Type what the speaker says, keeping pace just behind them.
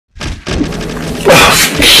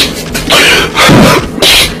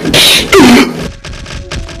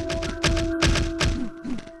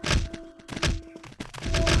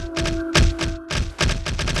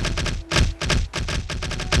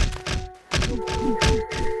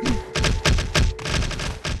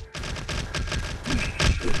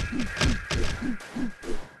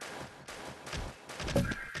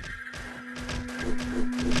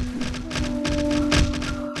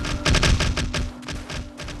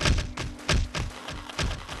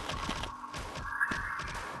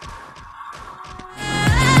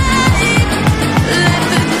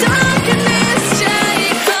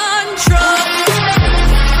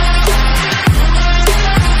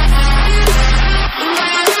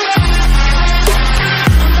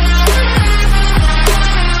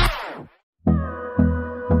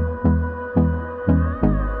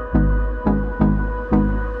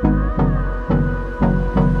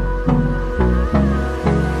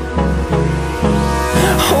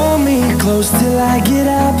Till I get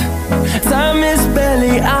up, time is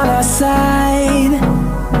barely on our side.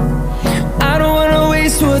 I don't wanna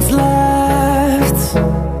waste what's left.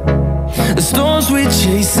 The storms we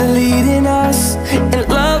chase are leading us, and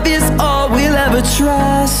love is all we'll ever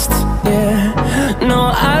trust. Yeah,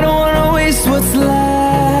 no, I don't wanna waste what's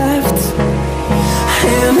left.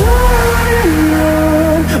 And on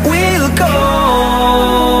we'll go,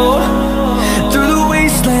 through the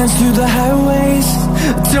wastelands, through the highways,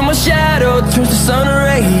 till my shadow turns to sun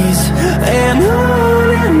rays. And on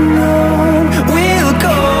we'll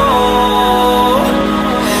go,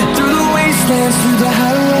 through the wastelands, through the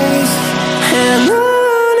highways, and on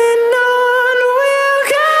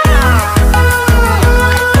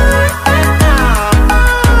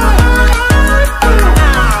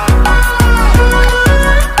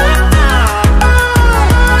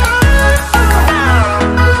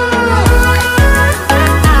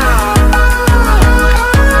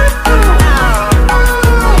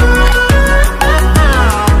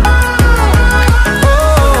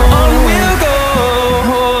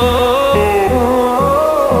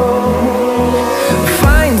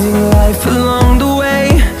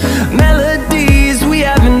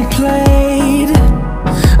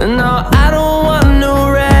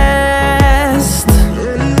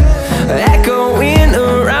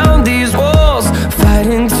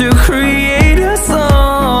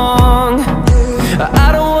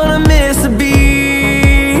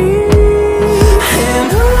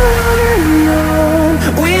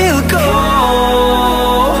we'll go.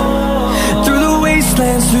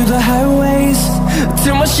 Through the highways,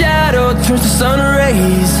 till my shadow turns to sun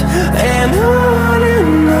rays. And on